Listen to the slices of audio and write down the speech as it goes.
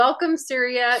welcome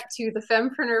Surya to the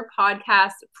Fempreneur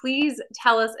podcast. Please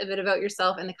tell us a bit about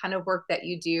yourself and the kind of work that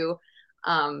you do.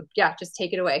 Yeah, just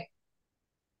take it away.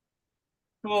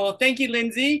 Cool. Thank you,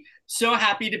 Lyndsie. So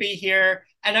happy to be here.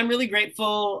 And I'm really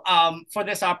grateful for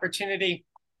this opportunity.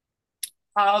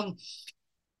 Um,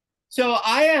 so,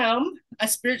 I am a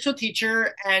spiritual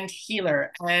teacher and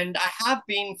healer, and I have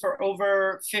been for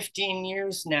over 15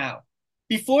 years now.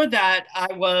 Before that, I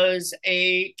was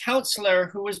a counselor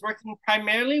who was working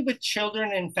primarily with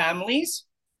children and families.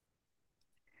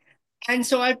 And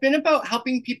so I've been about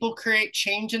helping people create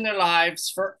change in their lives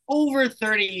for over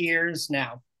 30 years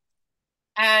now.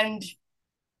 And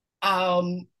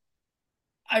um,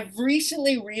 I've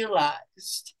recently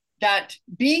realized that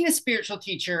being a spiritual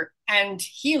teacher and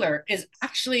healer is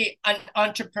actually an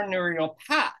entrepreneurial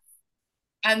path,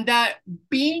 and that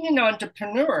being an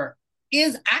entrepreneur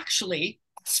is actually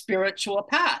a spiritual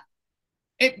path.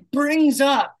 It brings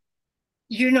up,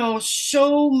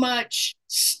 so much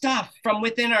stuff from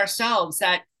within ourselves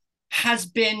that has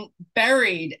been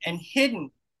buried and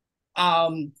hidden.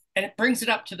 And it brings it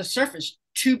up to the surface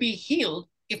to be healed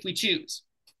if we choose.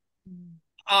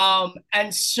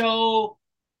 And so,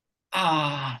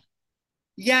 uh,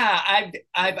 yeah,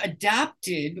 I've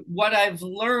adapted what I've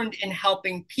learned in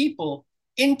helping people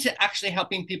into actually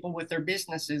helping people with their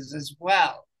businesses as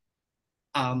well.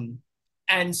 Um,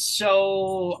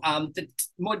 the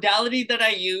modality that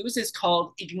I use is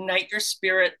called Ignite Your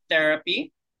Spirit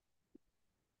Therapy.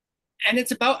 And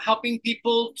it's about helping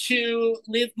people to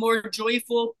live more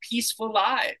joyful, peaceful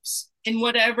lives in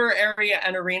whatever area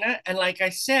and arena. And like I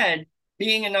said,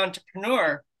 being an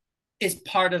entrepreneur is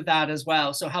part of that as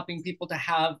well. So helping people to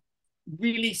have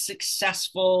really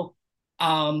successful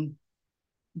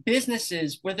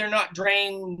businesses where they're not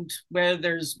drained, where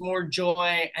there's more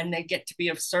joy, and they get to be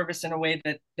of service in a way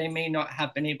that they may not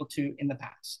have been able to in the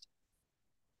past.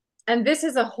 And this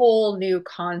is a whole new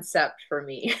concept for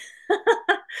me.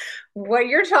 What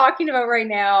you're talking about right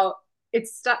now,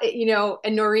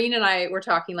 and Noreen and I were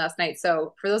talking last night.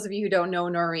 So for those of you who don't know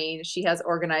Noreen, she has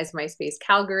organized MySpace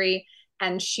Calgary,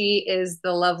 and she is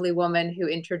the lovely woman who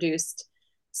introduced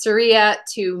Surya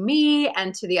to me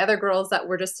and to the other girls that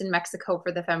were just in Mexico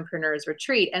for the Fempreneurs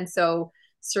retreat. And so,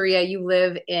 Surya, you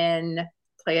live in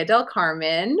Playa del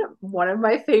Carmen, one of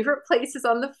my favorite places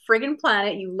on the friggin'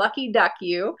 planet. You lucky duck,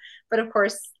 you. But of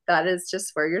course, that is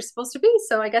just where you're supposed to be.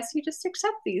 So I guess you just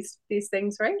accept these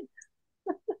things, right?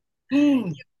 Mm,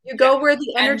 You yeah. go where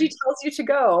the energy And tells you to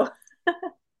go.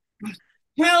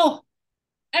 well,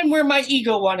 and where my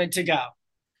ego wanted to go.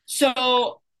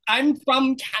 So I'm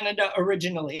from Canada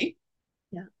originally,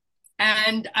 Yeah.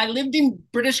 and I lived in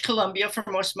British Columbia for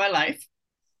most of my life.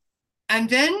 And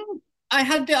then I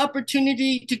had the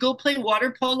opportunity to go play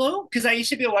water polo because I used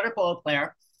to be a water polo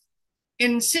player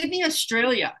in Sydney,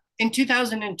 Australia in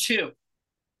 2002.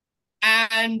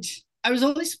 And I was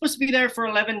only supposed to be there for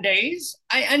 11 days.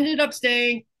 I ended up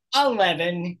staying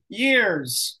 11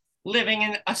 years living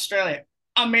in Australia.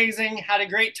 Amazing, had a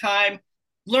great time,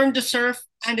 learned to surf,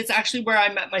 and it's actually where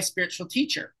I met my spiritual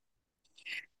teacher.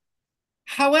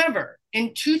 However,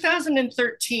 in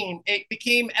 2013, it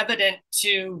became evident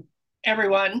to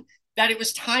everyone that it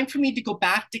was time for me to go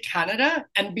back to Canada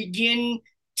and begin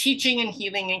teaching and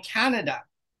healing in Canada.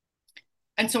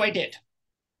 And so I did.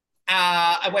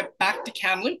 I went back to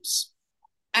Kamloops.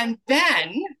 And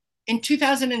then in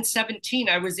 2017,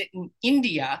 I was in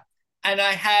India, and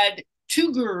I had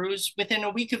two gurus within a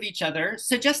week of each other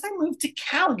suggest I move to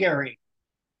Calgary.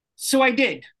 So I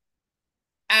did.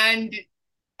 And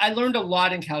I learned a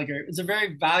lot in Calgary. It was a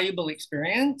very valuable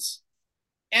experience.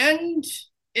 And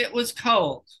it was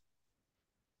cold.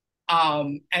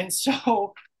 And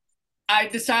so I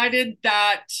decided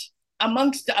that,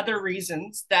 amongst other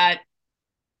reasons, that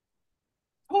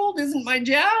cold isn't my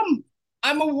jam.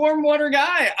 I'm a warm water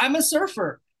guy. I'm a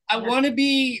surfer. I Yeah. want to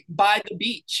be by the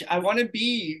beach. I want to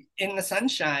be in the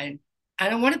sunshine.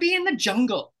 And I want to be in the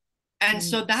jungle. And Mm,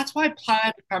 so that's why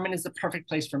Playa del Carmen is the perfect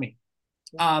place for me.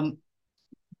 yeah. Um,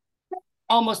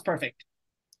 Almost perfect.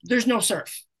 There's no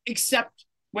surf except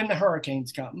when the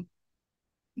hurricanes come.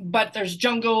 But there's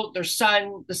jungle, there's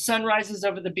sun, the sunrises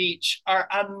over the beach are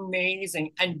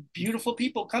amazing, and beautiful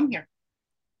people come here.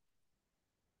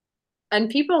 And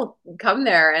people come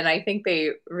there, and I think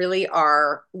they really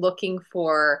are looking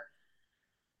for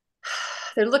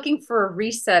they're looking for a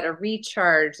reset, a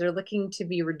recharge. They're looking to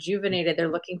be rejuvenated.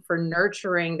 They're looking for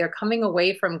nurturing. They're coming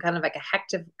away from kind of like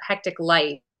a hectic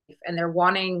life, and they're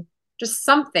wanting just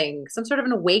something, some sort of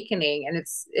an awakening.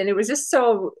 And it was just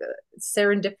so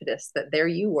serendipitous that there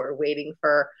you were waiting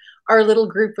for our little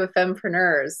group of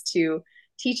fempreneurs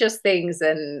teach us things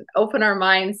and open our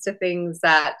minds to things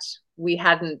that we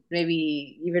hadn't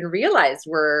maybe even realized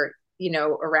were,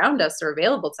 around us or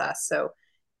available to us. So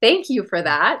thank you for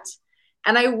that.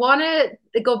 And I want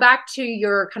to go back to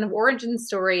your kind of origin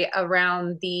story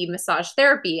around the massage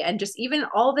therapy and just even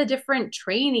all the different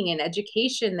training and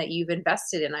education that you've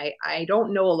invested in. I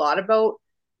don't know a lot about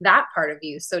that part of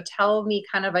you. So tell me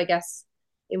kind of, I guess,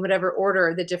 in whatever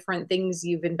order, the different things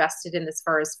you've invested in as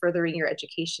far as furthering your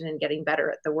education and getting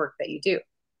better at the work that you do.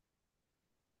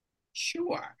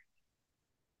 Sure.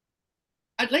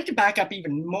 I'd like to back up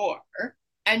even more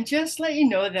and just let you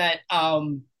know that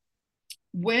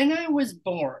when I was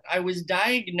born, I was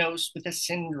diagnosed with a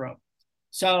syndrome.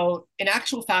 So, in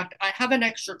actual fact, I have an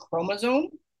extra chromosome,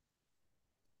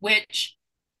 which,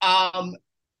 um,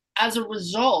 as a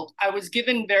result, I was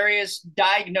given various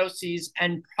diagnoses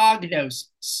and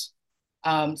prognoses,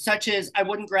 such as I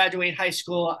wouldn't graduate high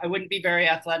school, I wouldn't be very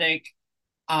athletic,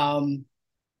 um,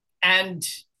 and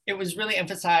it was really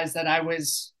emphasized that I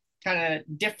was kind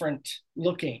of different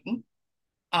looking.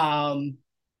 Um,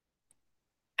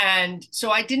 and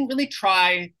so I didn't really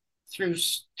try through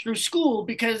through school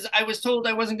because I was told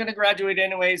I wasn't going to graduate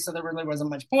anyway, so there really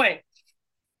wasn't much point.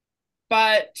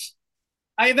 But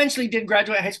I eventually did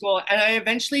graduate high school, and I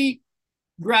eventually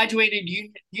graduated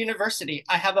university.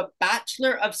 I have a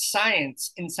Bachelor of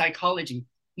Science in psychology.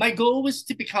 My goal was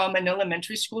to become an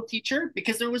elementary school teacher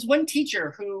because there was one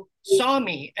teacher who saw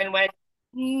me and went,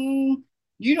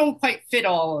 you don't quite fit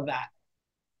all of that.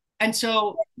 And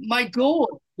so my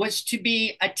goal was to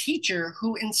be a teacher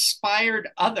who inspired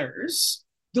others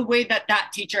the way that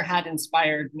that teacher had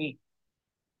inspired me.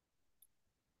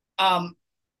 Um,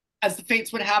 as the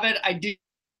fates would have it, I did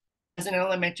as an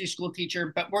elementary school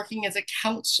teacher, but working as a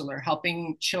counselor,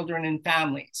 helping children and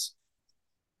families.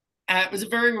 It was a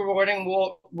very rewarding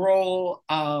role.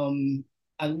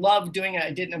 I loved doing it.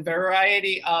 I did in a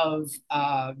variety of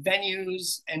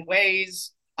venues and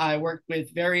ways. I worked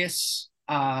with various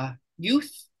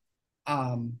youth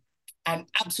and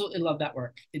absolutely love that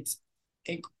work. It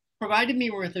provided me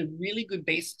with a really good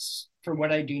basis for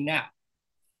what I do now.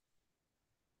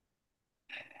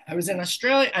 I was in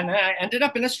Australia and I ended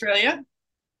up in Australia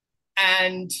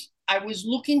and I was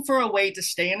looking for a way to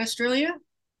stay in Australia.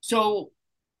 So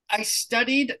I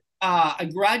studied a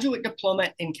graduate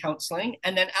diploma in counseling.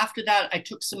 And then after that, I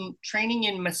took some training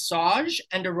in massage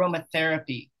and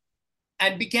aromatherapy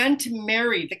and began to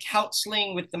marry the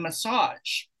counseling with the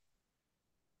massage.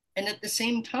 And at the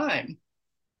same time,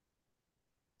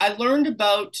 I learned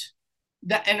about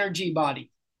the energy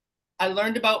body. I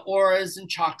learned about auras and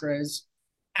chakras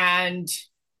and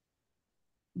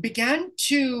began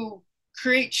to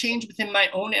create change within my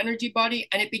own energy body.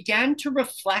 And it began to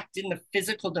reflect in the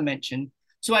physical dimension.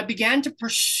 So I began to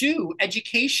pursue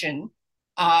education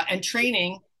and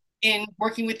training in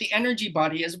working with the energy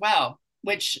body as well,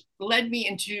 which led me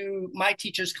into my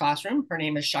teacher's classroom. Her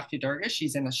name is Shakti Durga.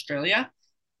 She's in Australia.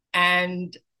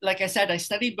 And like I said, I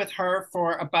studied with her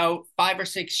for about 5 or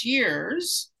 6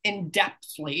 years in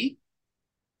depthly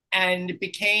and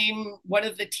became one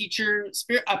of the teachers,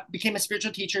 became a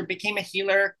spiritual teacher, became a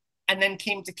healer, and then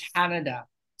came to Canada.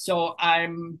 So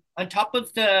I'm on top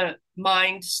of the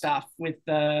mind stuff with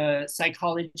the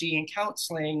psychology and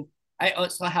counseling. I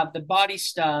also have the body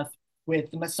stuff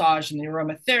with the massage and the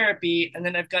aromatherapy. And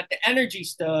then I've got the energy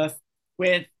stuff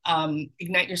with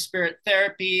Ignite Your Spirit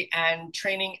therapy and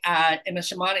training in a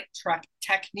shamanic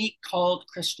technique called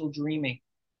crystal dreaming.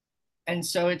 And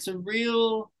so it's a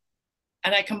real,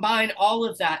 and I combine all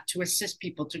of that to assist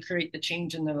people to create the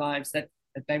change in their lives that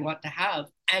they want to have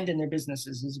and in their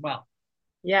businesses as well.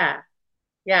 Yeah.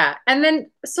 Yeah. And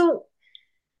then, so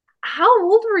how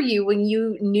old were you when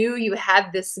you knew you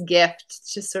had this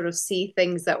gift to sort of see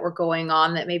things that were going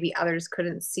on that maybe others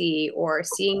couldn't see, or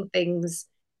seeing things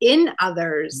in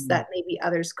others that maybe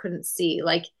others couldn't see?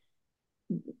 Like,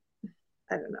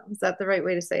 I don't know. Is that the right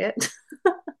way to say it?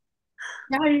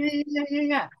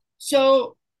 Yeah.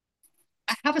 So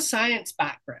I have a science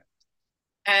background,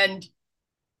 and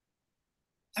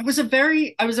I was a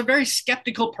very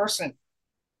skeptical person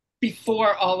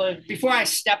before I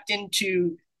stepped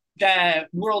into the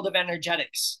world of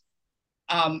energetics.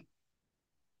 Um,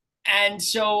 and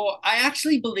so I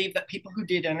actually believe that people who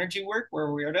did energy work were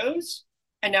weirdos,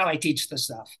 and now I teach this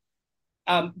stuff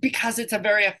because it's a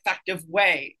very effective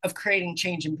way of creating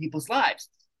change in people's lives.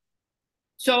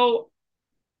 So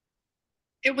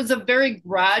it was a very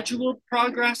gradual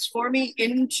progress for me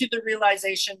into the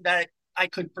realization that I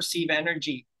could perceive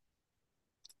energy.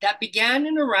 That began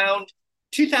in around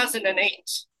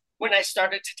 2008 when I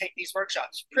started to take these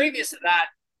workshops. Previous to that,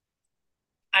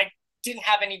 I didn't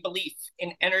have any belief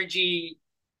in energy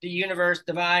the universe,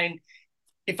 divine,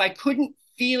 if I couldn't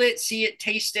feel it, see it,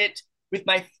 taste it with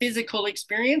my physical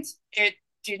experience, it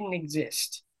didn't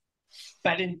exist.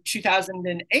 But in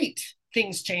 2008,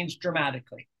 things changed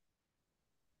dramatically.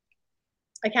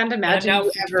 I can't And I'm imagine now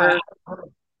you 55. ever,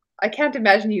 I can't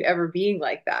imagine you ever being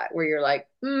like that, where you're like,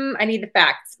 I need the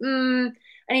facts. I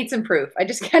need some proof. I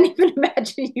just can't even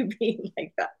imagine you being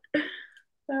like that.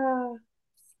 Uh,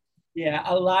 Yeah,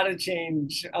 a lot of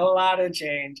change, a lot of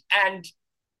change. And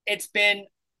it's been,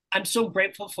 I'm so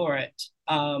grateful for it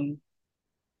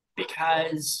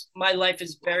because my life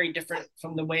is very different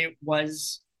from the way it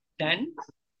was then.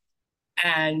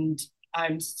 And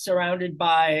I'm surrounded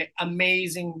by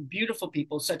amazing, beautiful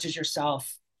people such as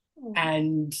yourself.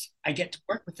 And I get to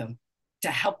work with them to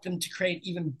help them to create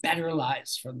even better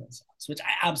lives for themselves, which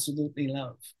I absolutely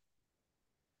love.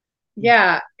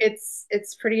 yeah, it's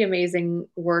pretty amazing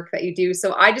work that you do.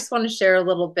 So I just want to share a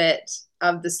little bit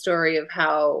of the story of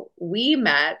how we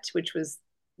met, which was,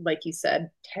 like you said,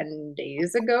 10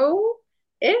 days ago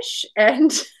ish.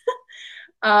 And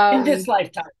In um this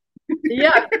lifetime.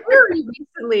 yeah, very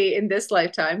recently in this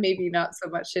lifetime, maybe not so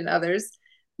much in others.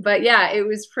 But yeah, it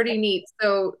was pretty neat.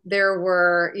 So there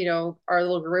were, our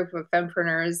little group of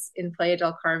fempreneurs in Playa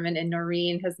del Carmen, and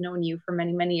Noreen has known you for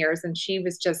many, many years. And she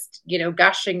was just,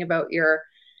 gushing about your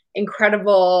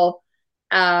incredible,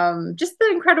 just the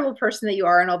incredible person that you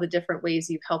are and all the different ways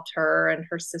you've helped her and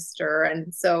her sister.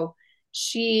 And so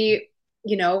she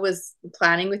was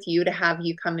planning with you to have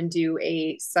you come and do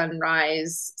a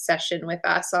sunrise session with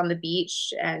us on the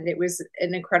beach. And it was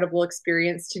an incredible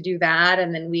experience to do that.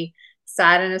 And then we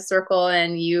sat in a circle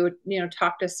and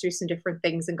talked us through some different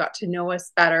things and got to know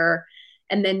us better.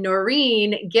 And then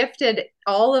Noreen gifted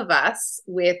all of us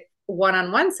with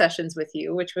one-on-one sessions with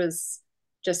you, which was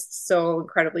just so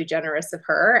incredibly generous of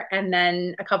her. And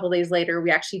then a couple days later,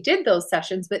 we actually did those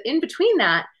sessions. But in between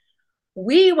that,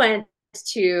 we went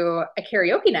to a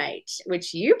karaoke night,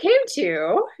 which you came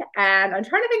to. And I'm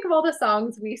trying to think of all the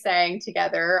songs we sang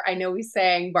together. I know we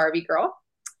sang Barbie Girl,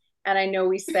 and I know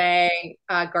we sang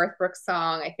Garth Brooks'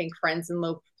 song, I think Friends in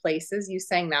Low Places. You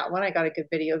sang that one. I got a good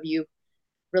video of you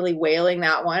really wailing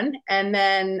that one. And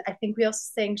then I think we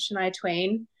also sang Shania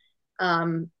Twain,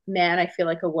 Man, I Feel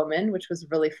Like a Woman, which was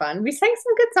really fun. We sang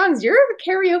some good songs. You're a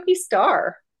karaoke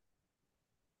star.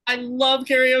 I love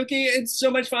karaoke. It's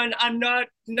so much fun. I'm not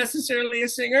necessarily a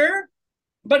singer,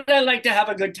 but I like to have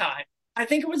a good time. I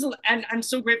think it was, and I'm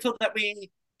so grateful that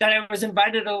I was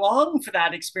invited along for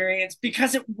that experience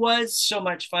because it was so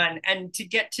much fun and to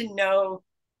get to know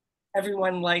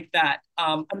everyone like that.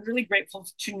 I'm really grateful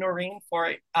to Noreen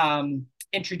for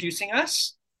introducing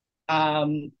us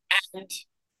and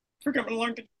for coming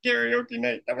along to karaoke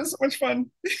night. That was so much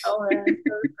fun. Oh, man, that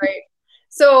was great.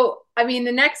 So, I mean,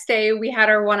 the next day we had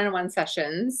our one-on-one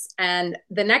sessions, and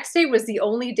the next day was the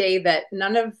only day that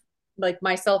none of like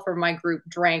myself or my group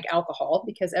drank alcohol,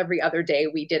 because every other day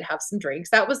we did have some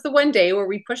drinks. That was the one day where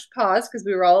we pushed pause because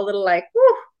we were all a little like,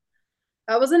 whew,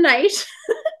 that was a night.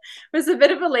 It was a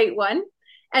bit of a late one.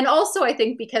 And also, I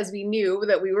think because we knew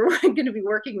that we were going to be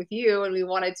working with you and we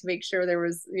wanted to make sure there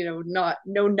was, not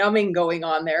no numbing going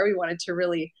on there. We wanted to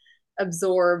really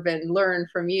absorb and learn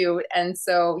from you. And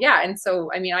so, yeah. And so,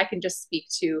 I mean, I can just speak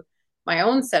to my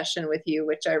own session with you,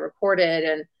 which I recorded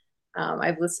and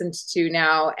I've listened to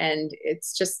now. And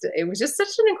it was just such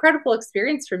an incredible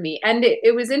experience for me. And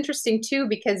it was interesting too,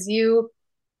 because you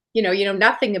know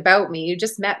nothing about me. You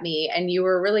just met me and you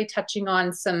were really touching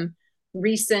on some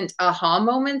recent aha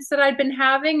moments that I'd been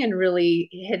having and really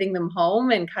hitting them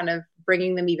home and kind of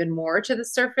bringing them even more to the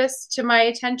surface to my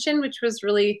attention, which was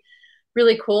really,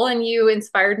 really cool. And you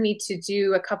inspired me to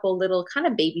do a couple little kind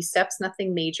of baby steps,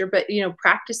 nothing major, but,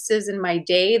 practices in my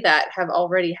day that have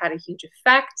already had a huge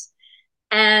effect.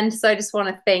 And so I just want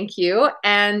to thank you.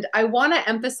 And I want to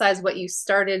emphasize what you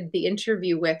started the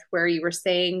interview with, where you were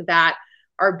saying that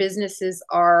our businesses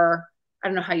are, I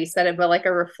don't know how you said it, but like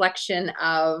a reflection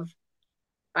of,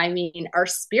 I mean, our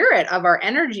spirit, of our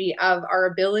energy, of our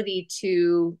ability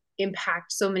to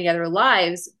impact so many other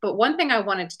lives. But one thing I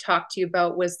wanted to talk to you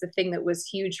about was the thing that was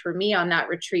huge for me on that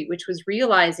retreat, which was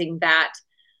realizing that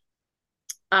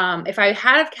if I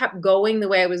had have kept going the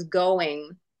way I was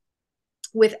going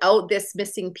without this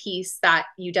missing piece that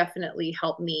you definitely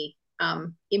helped me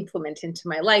implement into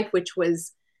my life, which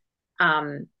was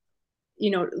um,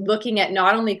 looking at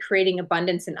not only creating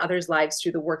abundance in others' lives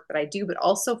through the work that I do, but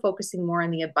also focusing more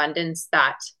on the abundance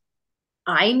that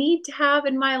I need to have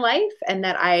in my life. And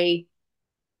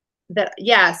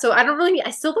yeah, so I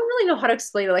still don't really know how to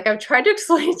explain it. Like I've tried to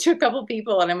explain it to a couple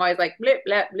people and I'm always like, blip,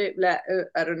 blip, blip, blip.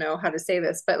 I don't know how to say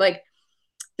this, but like,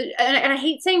 and I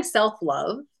hate saying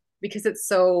self-love because it's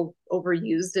so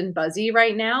overused and buzzy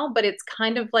right now, but it's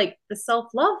kind of like the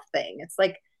self-love thing. It's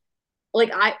like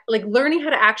I like learning how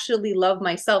to actually love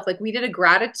myself. Like we did a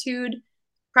gratitude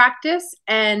practice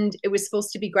and it was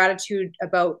supposed to be gratitude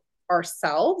about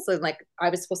ourselves, and like I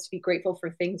was supposed to be grateful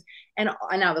for things, and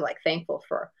I was like thankful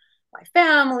for my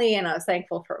family, and I was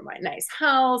thankful for my nice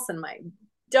house and my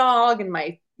dog and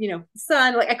my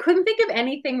son. Like I couldn't think of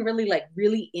anything really like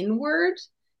really inward.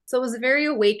 So it was a very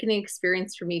awakening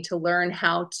experience for me to learn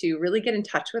how to really get in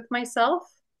touch with myself.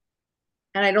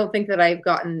 And I don't think that I've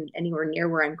gotten anywhere near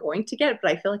where I'm going to get,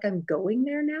 but I feel like I'm going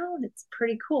there now, and it's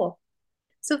pretty cool.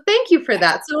 So thank you for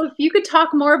that. So if you could talk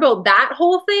more about that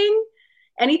whole thing,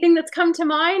 anything that's come to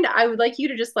mind, I would like you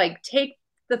to just like take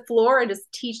the floor and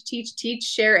just teach,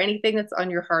 share anything that's on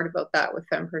your heart about that with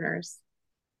fempreneurs.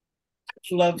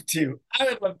 Love to. I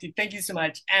would love to. Thank you so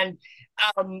much. And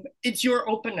it's your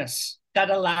openness that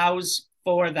allows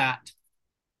for that.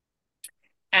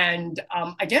 And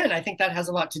again, I think that has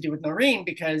a lot to do with Noreen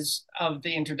because of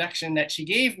the introduction that she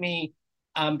gave me,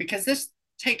 because this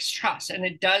takes trust and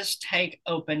it does take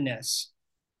openness.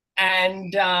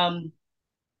 And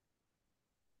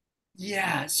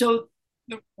yeah, so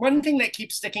the one thing that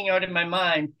keeps sticking out in my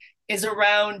mind is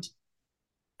around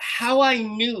how I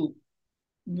knew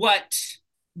what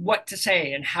what to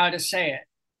say and how to say it.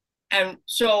 And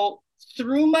so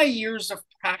through my years of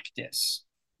practice,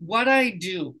 what I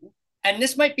do, and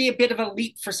this might be a bit of a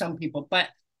leap for some people, but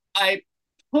I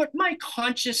put my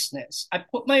consciousness, I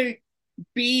put my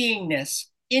beingness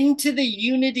into the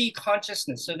unity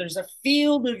consciousness. So there's a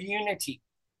field of unity.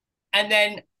 And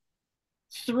then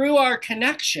through our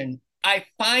connection, I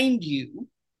find you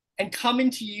and come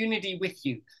into unity with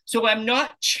you. So I'm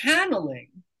not channeling,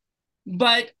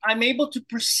 but I'm able to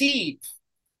perceive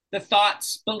the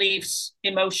thoughts, beliefs,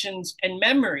 emotions, and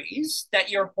memories that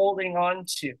you're holding on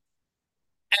to.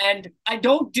 And I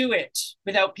don't do it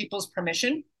without people's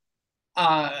permission.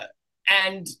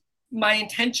 And my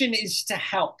intention is to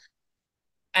help.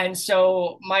 And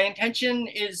so my intention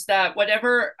is that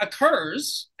whatever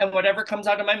occurs and whatever comes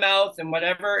out of my mouth and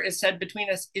whatever is said between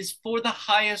us is for the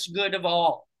highest good of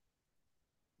all,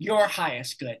 your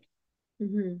highest good.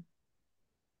 Mm-hmm.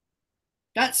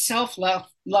 That self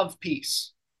love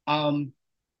piece.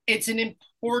 It's an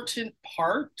important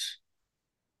part.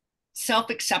 Self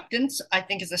acceptance, I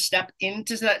think, is a step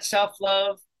into that self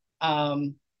love.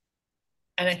 And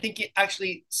I think it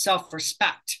actually self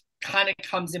respect kind of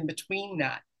comes in between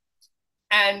that.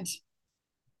 And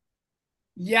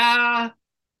yeah,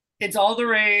 it's all the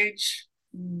rage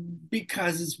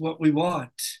because it's what we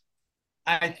want.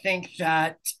 I think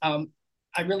that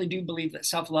I really do believe that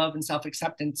self love and self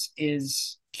acceptance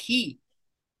is key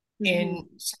Mm-hmm. in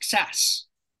success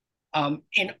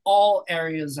in all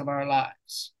areas of our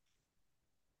lives.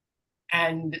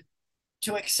 And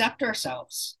to accept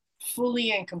ourselves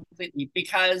fully and completely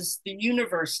because the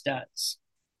universe does.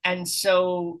 And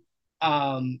so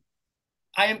I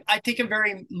take a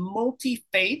very multi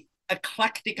faith,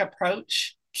 eclectic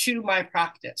approach to my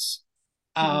practice.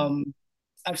 Mm-hmm.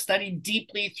 I've studied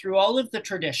deeply through all of the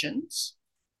traditions.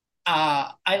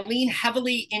 I lean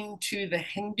heavily into the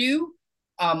Hindu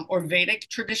or Vedic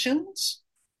traditions.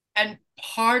 And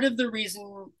part of the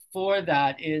reason for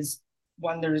that is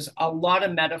one, there's a lot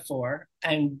of metaphor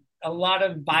and a lot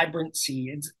of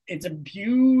vibrancy. It's a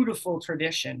beautiful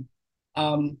tradition.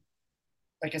 Um,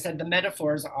 like I said, the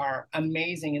metaphors are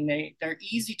amazing and they're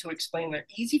easy to explain. They're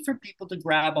easy for people to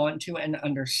grab onto and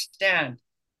understand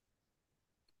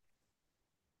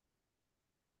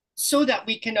so that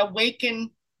we can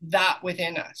awaken that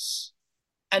within us.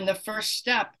 And the first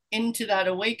step into that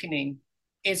awakening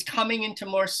is coming into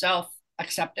more self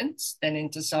acceptance, then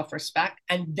into self respect,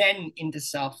 and then into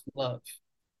self love.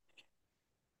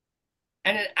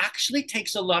 And it actually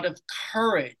takes a lot of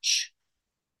courage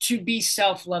to be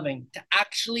self loving, to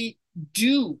actually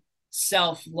do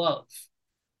self love.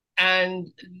 And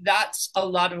that's a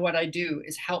lot of what I do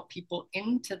is help people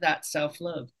into that self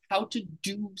love, how to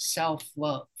do self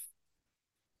love.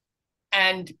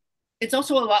 And it's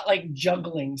also a lot like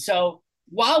juggling. So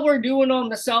while we're doing all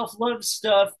the self love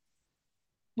stuff,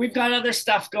 we've got other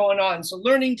stuff going on. So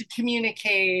learning to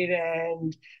communicate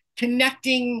and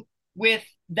connecting with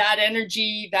that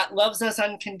energy that loves us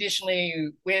unconditionally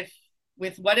with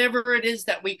whatever it is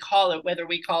that we call it, whether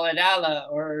we call it Allah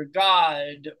or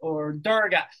God or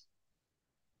Durga,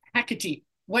 Hecate,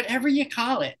 whatever you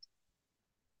call it,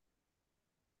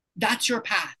 that's your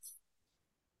path.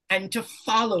 And to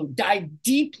follow, dive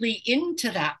deeply into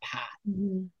that path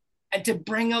Mm-hmm. and to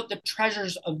bring out the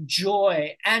treasures of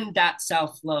joy and that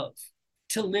self love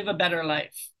to live a better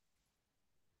life.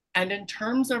 and in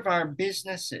terms of our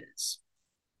businesses,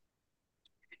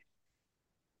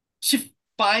 to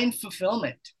find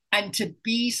fulfillment and to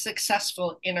be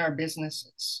successful in our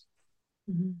businesses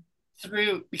Mhm.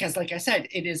 through, because like I said,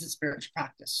 it is a spiritual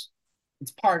practice.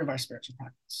 It's part of our spiritual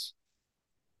practice.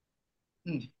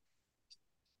 Hmm.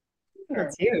 Sure.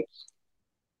 That's huge.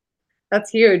 That's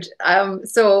huge.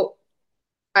 So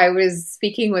I was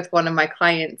speaking with one of my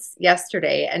clients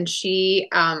yesterday, and she,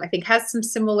 I think, has some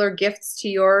similar gifts to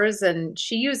yours, and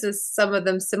she uses some of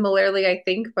them similarly, I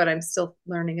think, but I'm still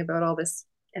learning about all this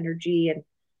energy and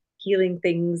healing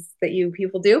things that you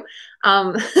people do.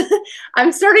 Um,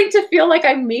 I'm starting to feel like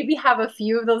I maybe have a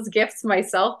few of those gifts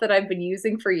myself that I've been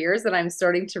using for years, and I'm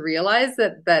starting to realize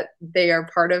that they are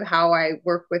part of how I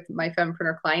work with my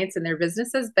fempreneur clients and their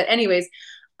businesses. But anyways,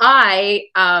 I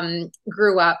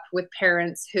grew up with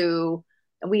parents who,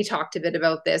 and we talked a bit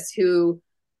about this, who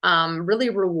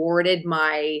really rewarded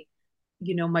my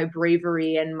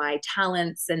bravery and my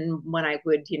talents, and when I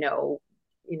would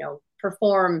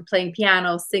perform, playing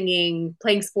piano, singing,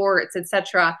 playing sports,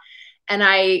 etc. And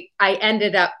I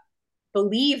ended up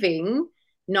believing,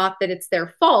 not that it's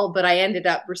their fault, but I ended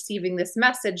up receiving this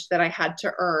message that I had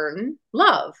to earn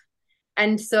love.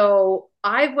 And so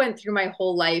I went through my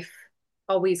whole life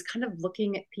always kind of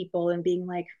looking at people and being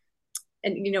like,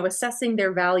 and assessing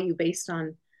their value based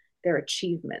on their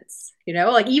achievements.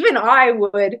 Like even I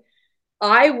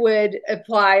would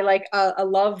apply like a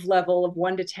love level of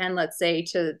 1 to 10, let's say,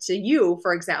 to you,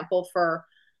 for example, for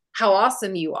how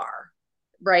awesome you are,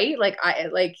 right?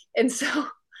 And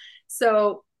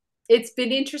so it's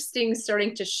been interesting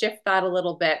starting to shift that a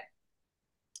little bit,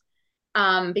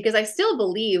 because I still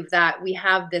believe that we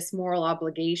have this moral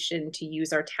obligation to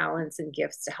use our talents and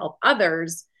gifts to help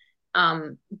others.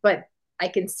 But I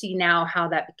can see now how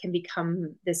that can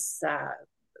become this.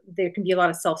 There can be a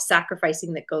lot of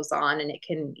self-sacrificing that goes on, and it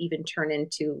can even turn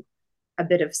into a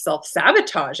bit of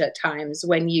self-sabotage at times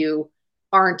when you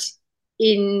aren't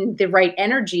in the right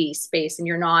energy space and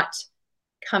you're not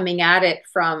coming at it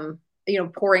from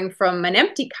pouring from an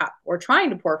empty cup or trying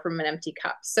to pour from an empty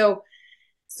cup. So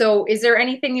is there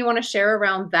anything you want to share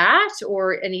around that,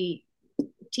 or any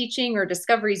teaching or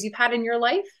discoveries you've had in your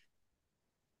life?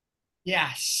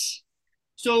 Yes.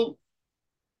 So,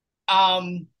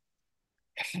 um,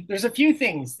 there's a few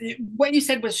things. What you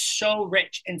said was so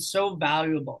rich and so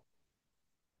valuable.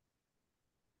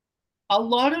 A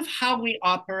lot of how we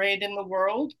operate in the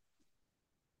world,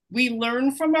 we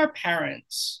learn from our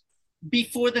parents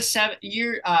before the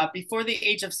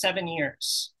age of 7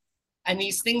 years, and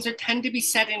these things tend to be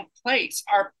set in place.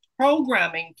 Our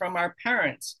programming from our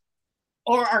parents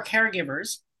or our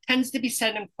caregivers tends to be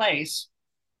set in place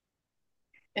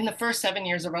in the first 7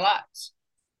 years of our lives.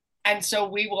 And so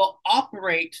we will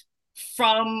operate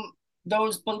from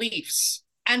those beliefs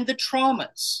and the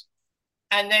traumas.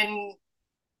 And then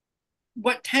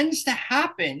what tends to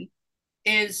happen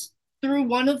is through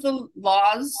one of the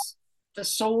laws, the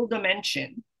soul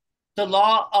dimension, the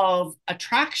law of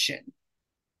attraction,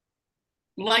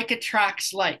 like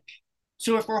attracts like.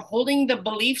 So if we're holding the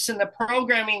beliefs and the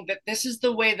programming that this is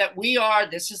the way that we are,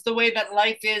 this is the way that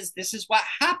life is, this is what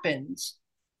happens,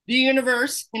 the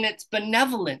universe in its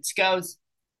benevolence goes,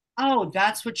 oh,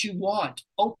 that's what you want.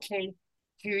 Okay,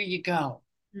 here you go.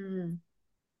 Mm.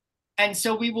 And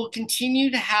so we will continue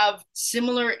to have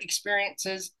similar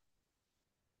experiences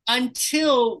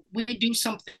until we do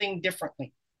something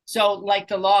differently. So, like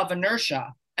the law of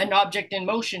inertia, an object in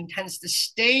motion tends to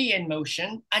stay in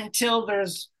motion until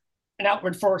there's an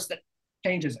outward force that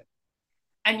changes it.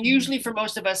 And Mm. usually, for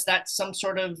most of us, that's some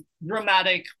sort of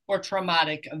dramatic or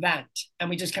traumatic event. And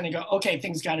we just kind of go, okay,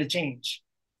 things got to change.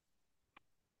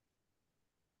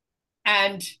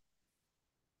 And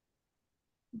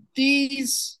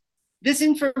this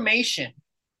information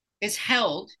is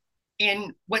held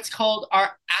in what's called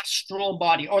our astral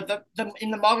body, or the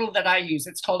in the model that I use,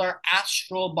 it's called our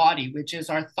astral body, which is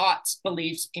our thoughts,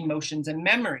 beliefs, emotions, and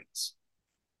memories.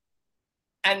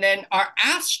 And then our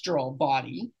astral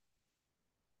body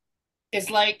is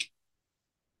like,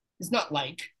 is not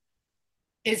like,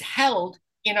 is held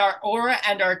in our aura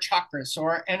and our chakras, so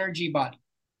our energy body.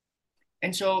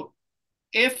 And so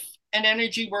if an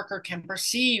energy worker can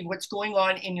perceive what's going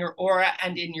on in your aura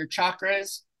and in your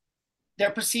chakras,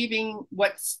 they're perceiving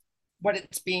what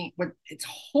it's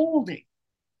holding,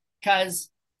 because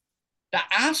the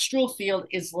astral field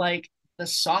is like the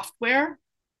software,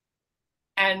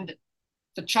 and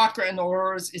the chakra and the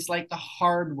auras is like the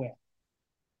hardware.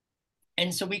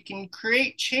 And so we can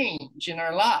create change in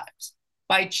our lives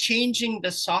by changing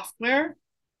the software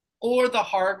or the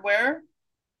hardware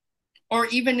or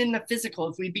even in the physical,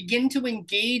 if we begin to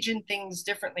engage in things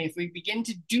differently, if we begin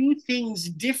to do things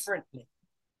differently,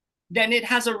 then it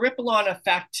has a ripple on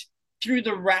effect through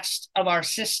the rest of our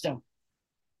system.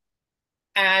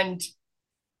 And,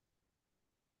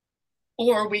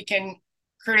 or we can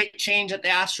create change at the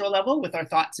astral level with our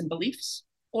thoughts and beliefs,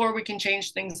 or we can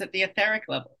change things at the etheric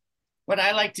level. What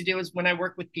I like to do is when I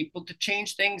work with people to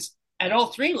change things at all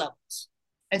three levels.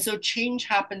 And so change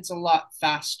happens a lot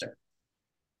faster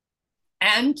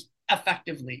and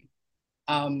effectively.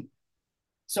 Um,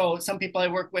 so some people I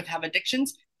work with have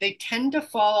addictions. They tend to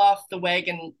fall off the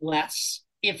wagon less,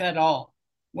 if at all,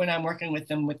 when I'm working with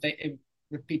them with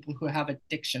people who have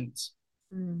addictions.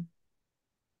 Mm.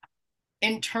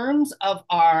 In terms of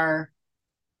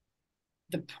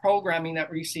the programming that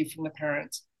we receive from the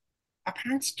parents, our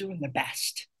parents doing the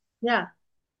best, Yeah.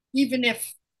 even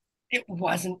if it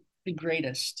wasn't the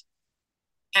greatest.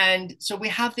 And so we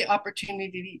have the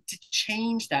opportunity to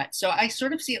change that. So I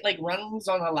sort of see it like rungs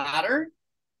on a ladder.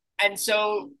 And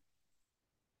so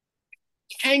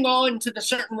hang on to the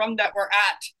certain rung that we're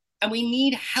at, and we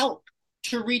need help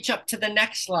to reach up to the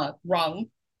next rung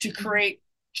to create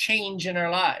change in our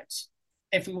lives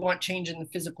if we want change in the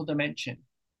physical dimension.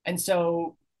 And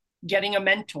so getting a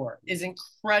mentor is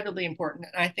incredibly important.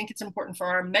 And I think it's important for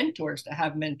our mentors to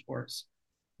have mentors.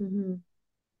 Mm-hmm.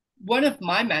 One of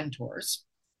my mentors,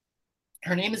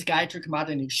 her name is Gayatri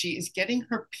Kamadanu. She is getting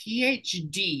her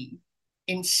PhD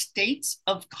in states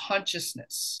of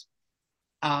consciousness.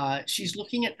 She's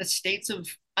looking at the states of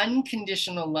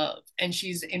unconditional love, and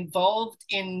she's involved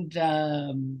in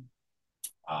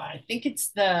I think it's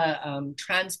the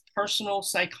transpersonal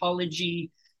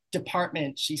psychology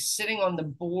department. She's sitting on the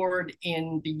board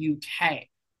in the UK.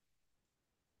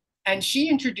 And she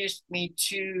introduced me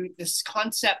to this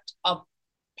concept of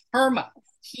PERMA,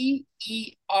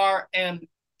 PERMA.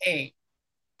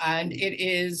 And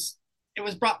it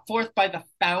was brought forth by the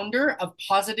founder of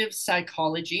positive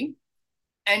psychology.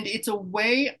 And it's a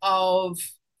way of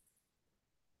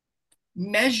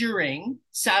measuring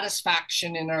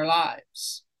satisfaction in our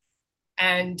lives.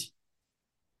 And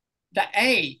the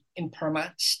A in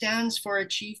PERMA stands for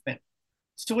achievement.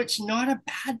 So it's not a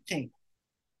bad thing.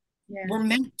 Yeah. We're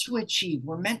meant to achieve,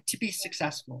 we're meant to be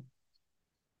successful.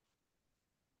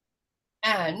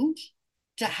 And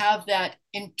to have that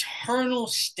internal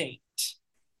state.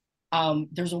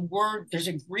 There's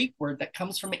a Greek word that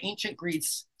comes from ancient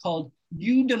Greece called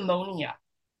eudaimonia.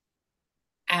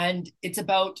 And it's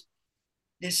about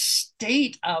this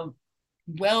state of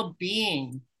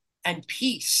well-being and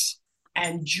peace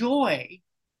and joy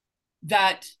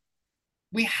that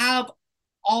we have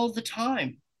all the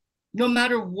time, no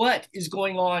matter what is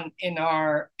going on in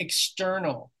our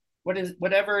external,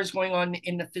 whatever is going on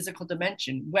in the physical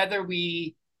dimension, whether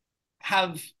we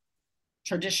have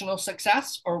traditional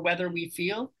success or whether we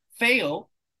fail,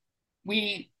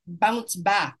 we bounce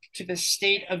back to the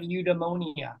state of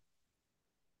eudaimonia.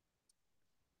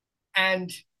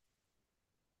 And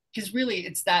because really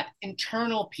it's that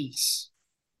internal peace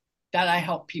that I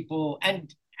help people,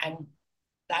 and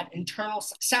that internal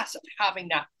success of having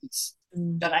that peace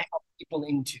that I help people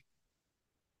into.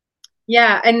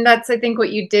 Yeah, and that's I think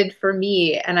what you did for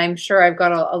me, and I'm sure I've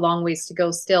got a long ways to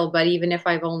go still, but even if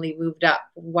I've only moved up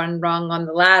one rung on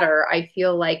the ladder, I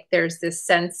feel like there's this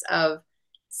sense of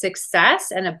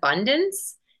success and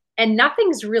abundance, and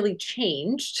nothing's really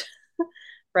changed,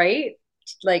 right?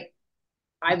 Like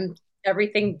I'm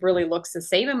everything really looks the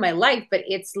same in my life, but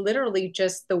it's literally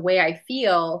just the way I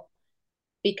feel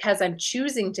because I'm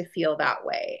choosing to feel that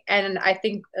way. And I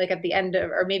think like at the end of,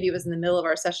 or maybe it was in the middle of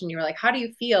our session, you were like, how do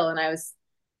you feel? And it's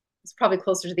probably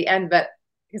closer to the end, but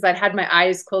because I'd had my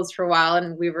eyes closed for a while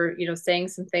and we were, saying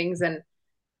some things and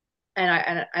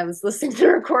I was listening to the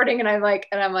recording and I'm like,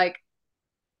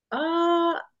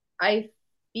 I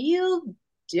feel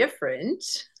different,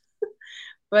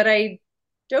 but I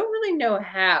don't really know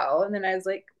how. And then I was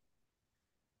like,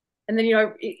 and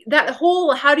then, that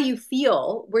whole how do you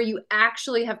feel where you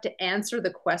actually have to answer the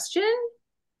question.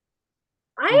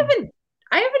 I Mm. haven't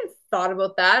I haven't thought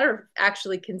about that or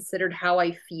actually considered how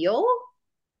I feel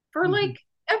for Mm-hmm. like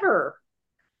ever,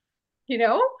 you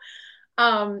know?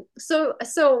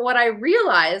 So what I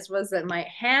realized was that my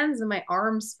hands and my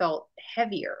arms felt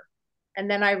heavier.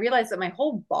 And then I realized that my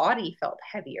whole body felt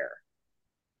heavier.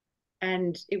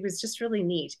 And it was just really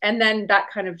neat. And then that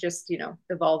kind of just,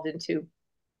 evolved into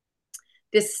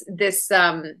this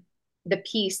the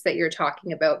piece that you're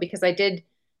talking about because I did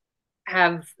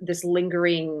have this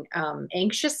lingering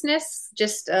anxiousness,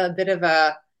 just a bit of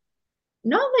a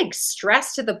not like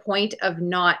stress to the point of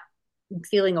not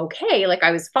feeling okay. Like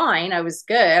I was fine. I was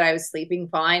good. I was sleeping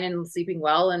fine and sleeping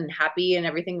well and happy and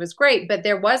everything was great. But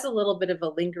there was a little bit of a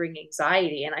lingering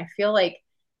anxiety. And I feel like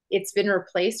it's been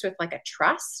replaced with like a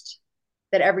trust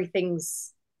that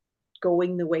everything's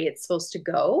going the way it's supposed to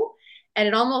go. And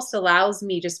it almost allows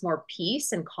me just more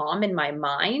peace and calm in my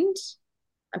mind.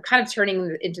 I'm kind of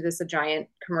turning into this a giant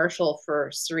commercial for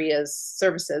Surya's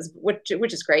services, which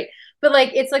is great. But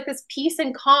like it's like this peace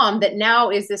and calm that now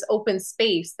is this open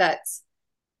space that's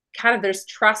kind of there's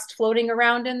trust floating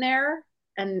around in there.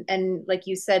 And like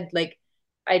you said, like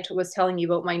was telling you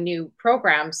about my new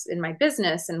programs in my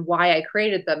business and why I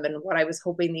created them and what I was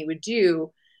hoping they would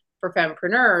do for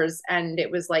fempreneurs. And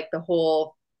it was like the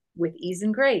whole with ease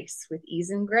and grace,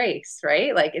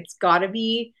 right? Like it's got to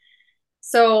be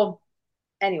so.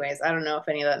 Anyways, I don't know if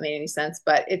any of that made any sense,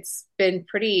 but it's been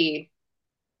pretty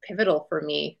pivotal for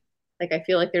me. Like I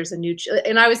feel like there's a new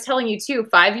and I was telling you too,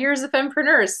 5 years of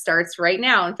fempreneurs starts right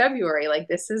now in February. Like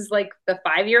this is like the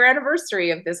 5 year anniversary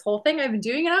of this whole thing I've been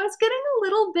doing, and I was getting a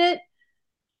little bit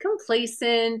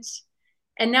complacent.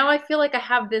 And now I feel like I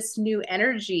have this new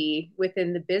energy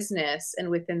within the business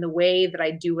and within the way that I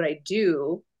do what I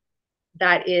do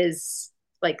that is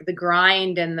like the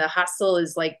grind and the hustle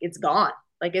is like it's gone.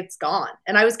 Like it's gone.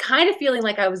 And I was kind of feeling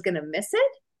like I was going to miss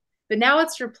it, but now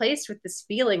it's replaced with this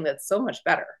feeling that's so much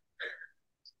better.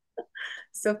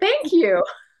 So thank you.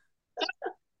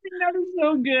 That is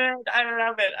so good. I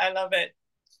love it. I love it.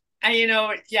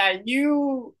 And yeah,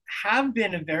 you have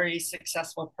been a very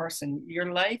successful person.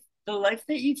 Your life, the life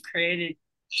that you've created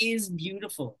is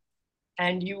beautiful.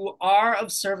 And you are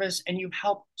of service and you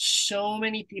help so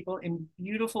many people in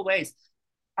beautiful ways.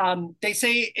 They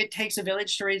say it takes a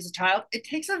village to raise a child. It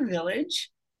takes a village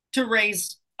to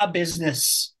raise a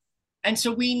business. And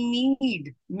so we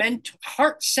need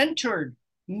heart-centered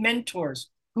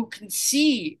mentors who can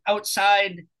see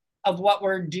outside of what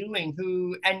we're doing,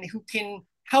 who can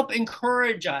help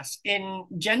encourage us in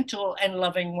gentle and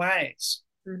loving ways.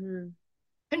 Mm-hmm.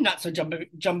 And not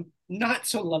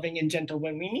so loving and gentle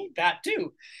when we need that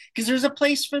too, because there's a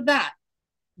place for that.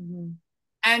 Mm-hmm.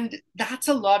 And that's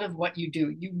a lot of what you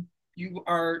do. You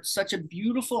are such a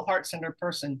beautiful heart-centered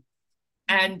person.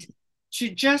 Mm-hmm. And to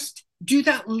just do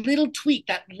that little tweak,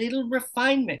 that little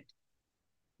refinement,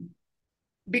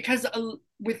 because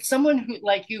with someone who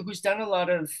like you who's done a lot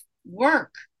of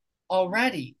work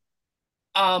already,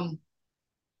 um,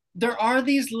 there are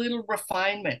these little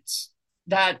refinements,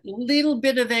 that little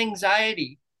bit of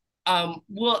anxiety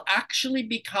will actually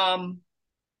become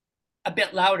a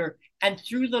bit louder. And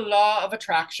through the law of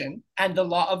attraction and the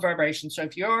law of vibration, so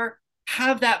if you're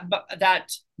have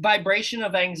that vibration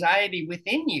of anxiety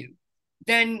within you,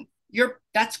 then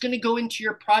that's going to go into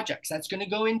your projects, that's going to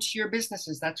go into your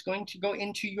businesses, that's going to go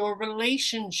into your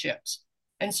relationships.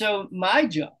 And so my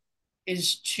job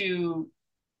is to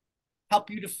help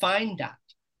you to find that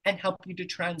and help you to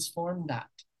transform that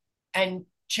and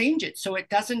change it so it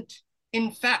doesn't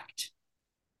infect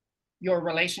your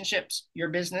relationships, your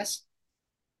business,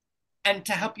 and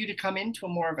to help you to come into a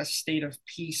more of a state of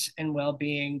peace and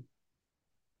well-being.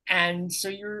 And so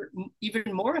you're even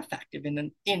more effective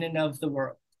in and of the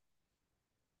world.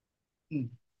 Mm.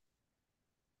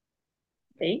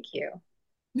 Thank you.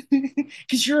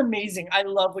 Because you're amazing. I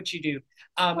love what you do.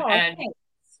 Oh, And thanks.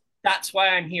 that's why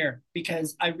I'm here,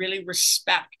 because I really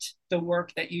respect the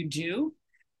work that you do.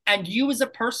 And you as a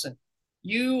person,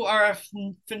 you are a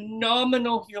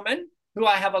phenomenal human who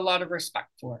I have a lot of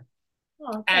respect for.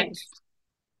 Oh, And thanks.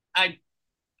 I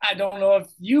I don't know if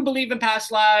you believe in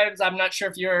past lives. I'm not sure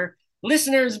if your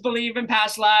listeners believe in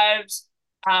past lives.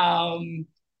 Um,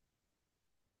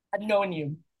 I've known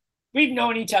you. We've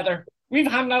known each other. We've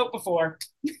hung out before.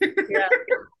 Yeah.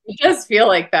 It does feel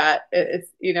like that. It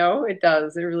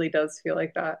does. It really does feel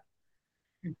like that.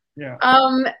 Yeah.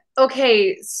 Um,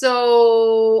 okay,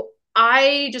 so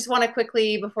I just want to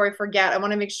quickly, before I forget, I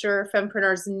want to make sure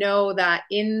fempreneurs know that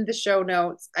in the show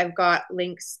notes, I've got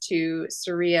links to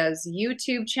Surya's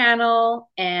YouTube channel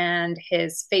and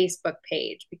his Facebook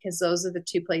page, because those are the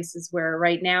two places where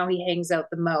right now he hangs out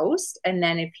the most. And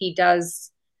then if he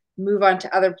does move on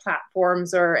to other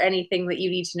platforms or anything that you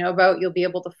need to know about, you'll be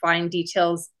able to find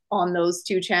details on those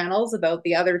two channels about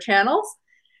the other channels.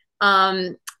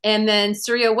 And then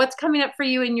Surya, what's coming up for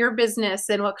you in your business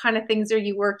and what kind of things are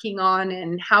you working on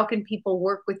and how can people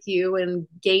work with you and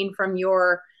gain from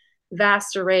your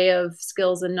vast array of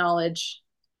skills and knowledge?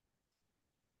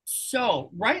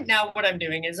 So right now, what I'm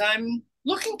doing is I'm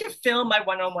looking to fill my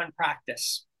one-on-one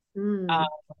practice. Mm.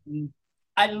 Um,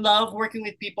 I love working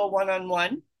with people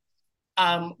one-on-one,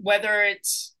 whether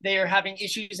it's they are having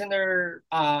issues in their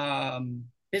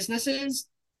businesses,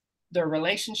 their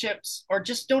relationships, or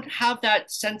just don't have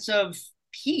that sense of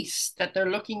peace that they're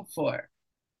looking for,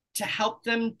 to help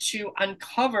them to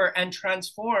uncover and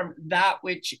transform that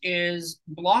which is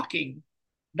blocking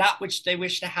that which they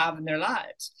wish to have in their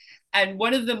lives. And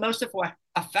one of the most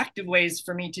effective ways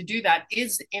for me to do that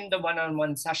is in the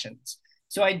one-on-one sessions.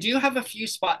 So I do have a few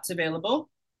spots available.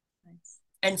 Nice.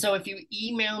 And so if you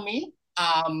email me,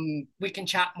 we can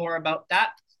chat more about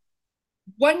that.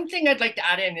 One thing I'd like to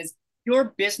add in is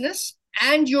your business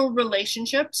and your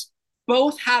relationships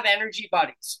both have energy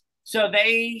bodies. So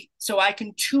I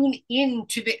can tune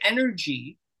into the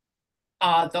energy,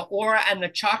 the aura and the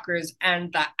chakras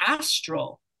and the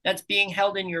astral that's being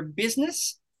held in your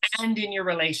business and in your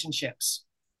relationships,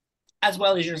 as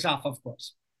well as yourself, of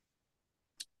course.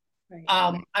 Right.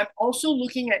 I'm also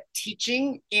looking at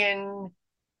teaching in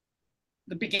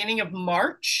the beginning of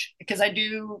March, because I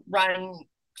do run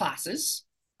classes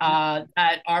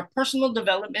that are personal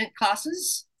development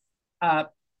classes,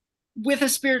 with a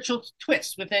spiritual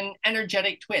twist, with an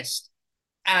energetic twist,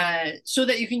 so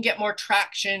that you can get more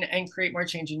traction and create more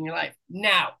change in your life.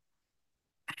 Now,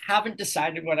 I haven't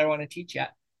decided what I want to teach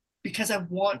yet, because I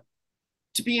want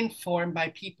to be informed by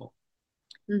people.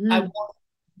 I want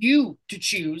you to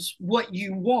choose what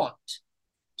you want.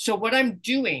 So what I'm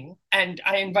doing, and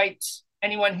I invite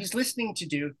anyone who's listening to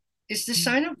do, is to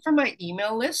sign up for my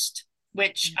email list,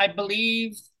 which I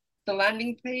believe the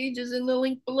landing page is in the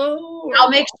link below. I'll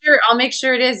make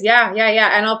sure it is. Yeah, yeah,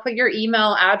 yeah. And I'll put your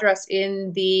email address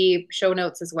in the show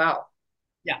notes as well.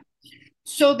 Yeah.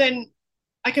 So then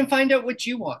I can find out what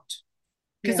you want.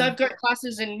 Because Yeah. I've got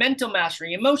classes in mental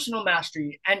mastery, emotional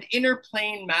mastery, and inner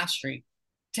plane mastery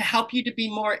to help you to be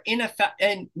more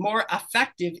more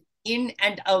effective in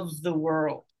and of the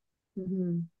world.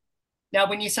 Mm-hmm. Now,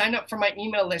 when you sign up for my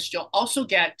email list, you'll also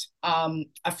get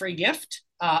a free gift,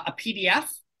 a PDF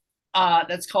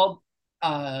that's called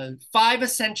 5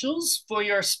 Essentials for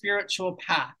Your Spiritual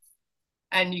Path.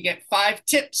 And you get 5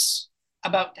 tips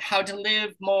about how to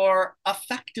live more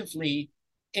effectively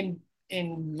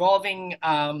involving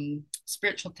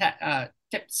spiritual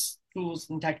tips, tools,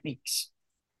 and techniques.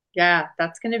 Yeah,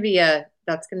 that's gonna be a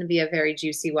very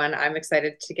juicy one. I'm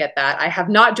excited to get that. I have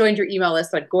not joined your email list,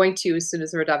 but I'm going to as soon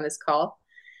as we're done this call.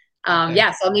 Okay.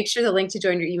 Yeah, so I'll make sure the link to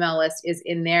join your email list is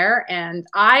in there. And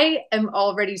I am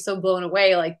already so blown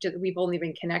away. Like, we've only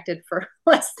been connected for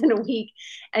less than a week,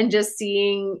 and just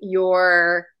seeing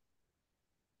you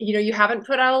haven't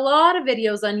put out a lot of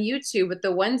videos on YouTube, but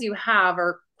the ones you have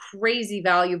are crazy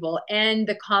valuable. And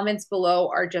the comments below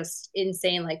are just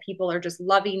insane. Like, people are just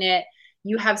loving it.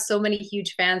 You have so many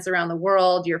huge fans around the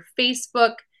world. Your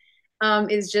Facebook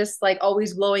is just like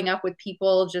always blowing up with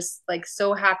people just like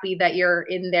so happy that you're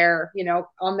in there,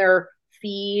 on their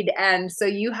feed. And so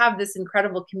you have this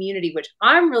incredible community, which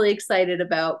I'm really excited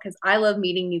about, because I love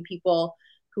meeting new people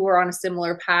who are on a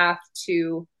similar path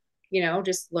to,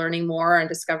 just learning more and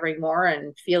discovering more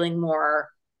and feeling more.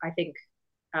 I think,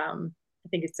 I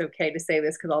think it's okay to say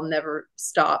this, because I'll never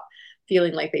stop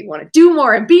feeling like they want to do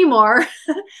more and be more,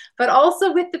 but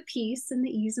also with the peace and the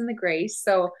ease and the grace.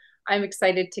 So I'm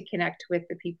excited to connect with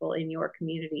the people in your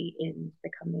community in the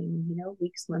coming,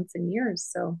 weeks, months, and years.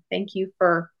 So thank you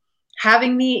for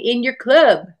having me in your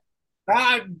club.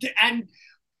 And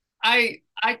I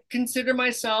consider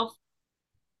myself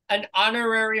an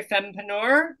honorary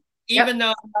fempreneur, Yep. even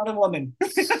though I'm not a woman.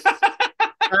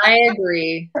 I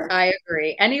agree. I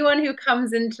agree. Anyone who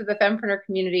comes into the fempreneur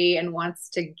community and wants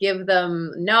to give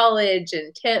them knowledge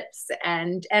and tips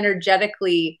and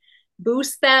energetically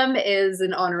boost them is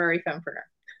an honorary fempreneur.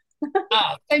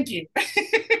 Oh, thank you.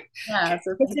 Yeah.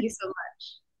 So thank you so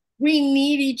much. We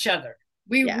need each other.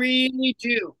 We Yeah. really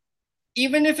do.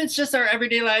 Even if it's just our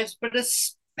everyday lives, but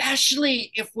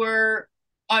especially if we're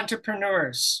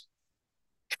entrepreneurs,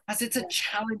 because it's a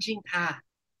challenging path.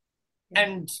 Yeah.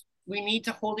 And we need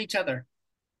to hold each other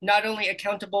not only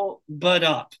accountable, but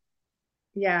up.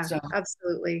 Yeah, So,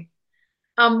 absolutely.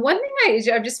 One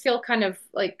thing I just feel kind of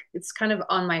like it's kind of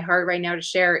on my heart right now to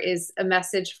share is a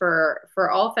message for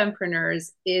all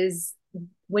fempreneurs is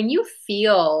when you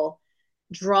feel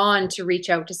drawn to reach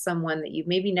out to someone that you've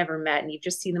maybe never met and you've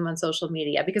just seen them on social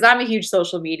media, because I'm a huge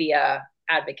social media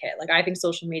advocate. Like, I think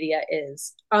social media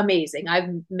is amazing. I've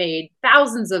made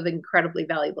thousands of incredibly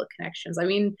valuable connections. I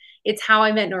mean, it's how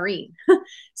I met Noreen.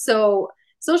 So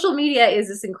social media is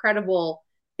this incredible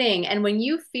thing. And when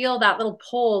you feel that little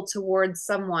pull towards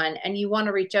someone and you want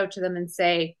to reach out to them and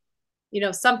say,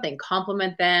 something,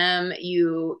 compliment them,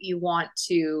 you want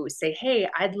to say, hey,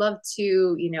 I'd love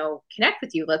to, connect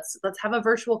with you. Let's have a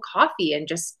virtual coffee and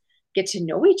just get to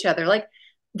know each other. Like,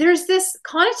 there's this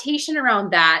connotation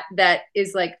around that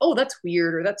is like, oh, that's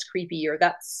weird or that's creepy or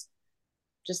that's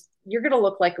just you're gonna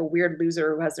look like a weird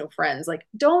loser who has no friends. Like,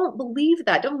 don't believe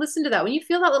that. Don't listen to that. When you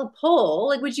feel that little pull,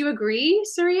 like, would you agree,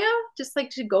 Surya? Just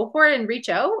like to go for it and reach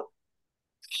out?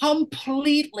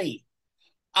 Completely.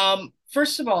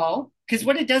 First of all, because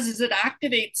what it does is it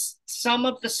activates some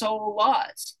of the soul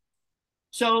laws.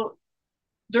 So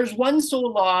there's one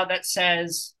soul law that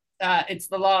says, it's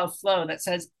the law of flow that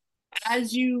says,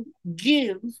 as you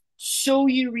give, so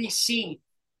you receive.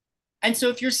 And so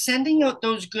if you're sending out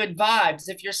those good vibes,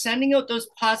 if you're sending out those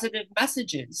positive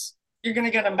messages, you're going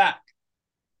to get them back.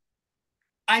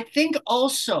 I think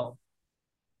also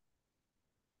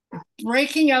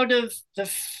breaking out of the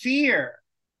fear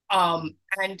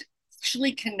and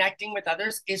actually connecting with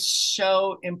others is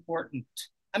so important.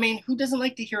 I mean, who doesn't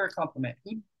like to hear a compliment?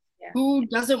 Yeah. Who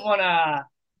doesn't want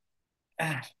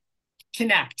to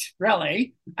connect,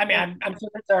 really? I mean, Yeah. I'm sure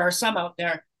that there are some out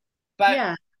there, but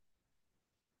Yeah.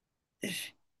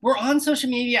 we're on social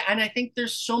media, and I think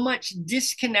there's so much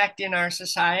disconnect in our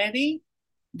society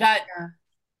that Yeah.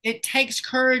 it takes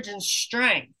courage and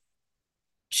strength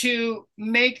to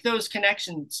make those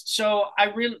connections. So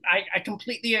I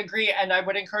completely agree, and I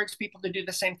would encourage people to do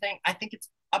the same thing. I think it's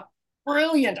a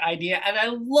brilliant idea, and I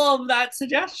love that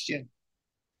suggestion.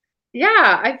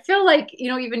 Yeah, I feel like,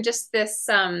 even just this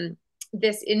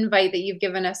invite that you've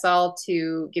given us all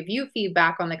to give you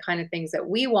feedback on the kind of things that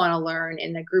we want to learn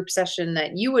in the group session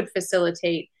that you would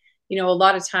facilitate. A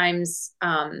lot of times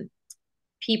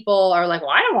people are like,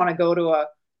 well, I don't want to go to a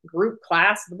group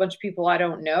class with a bunch of people I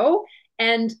don't know.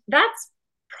 And that's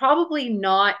probably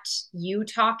not you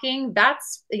talking.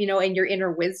 That's, and your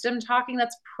inner wisdom talking.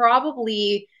 That's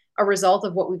probably a result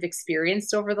of what we've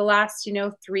experienced over the last,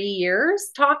 3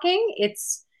 years talking.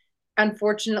 It's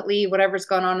unfortunately whatever's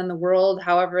gone on in the world,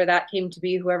 however that came to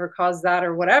be, whoever caused that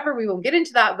or whatever, we won't get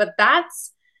into that. But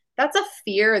that's a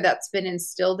fear that's been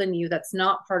instilled in you that's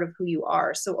not part of who you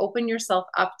are. So open yourself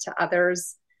up to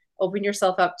others, open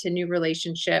yourself up to new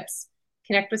relationships,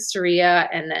 connect with Surya,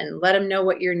 and then let him know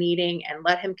what you're needing and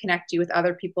let him connect you with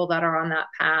other people that are on that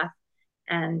path.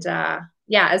 And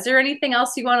yeah, is there anything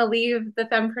else you want to leave the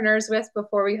fempreneurs with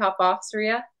before we hop off,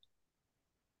 Surya?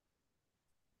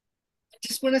 I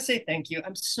just want to say thank you.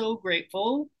 I'm so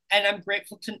grateful. And I'm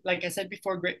grateful to, like I said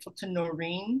before, grateful to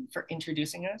Noreen for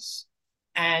introducing us.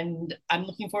 And I'm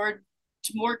looking forward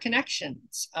to more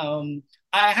connections. I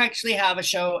actually have a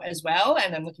show as well,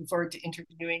 and I'm looking forward to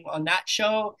interviewing on that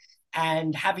show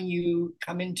and having you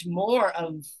come into more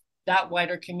of that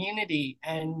wider community.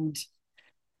 And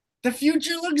the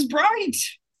future looks bright.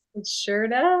 It sure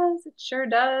does. It sure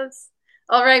does.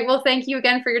 All right. Well, thank you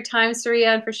again for your time, Surya,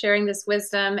 and for sharing this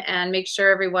wisdom. And make sure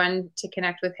everyone to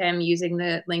connect with him using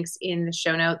the links in the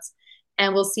show notes.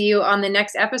 And we'll see you on the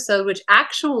next episode, which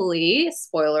actually,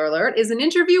 spoiler alert, is an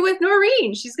interview with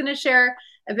Noreen. She's going to share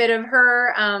a bit of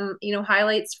her,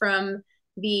 highlights from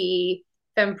the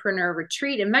Fempreneur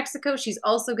retreat in Mexico. She's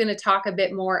also going to talk a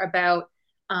bit more about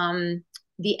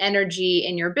the energy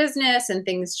in your business and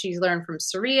things she's learned from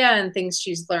Surya and things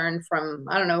she's learned from,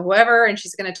 I don't know, whoever. And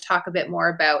she's going to talk a bit more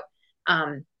about,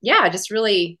 just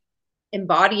really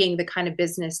embodying the kind of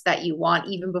business that you want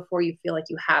even before you feel like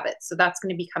you have it. So that's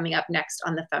going to be coming up next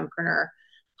on the Fempreneur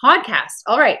podcast.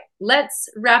 All right, let's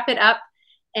wrap it up.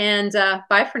 And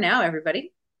bye for now,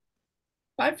 everybody.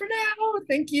 Bye for now.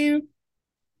 Thank you.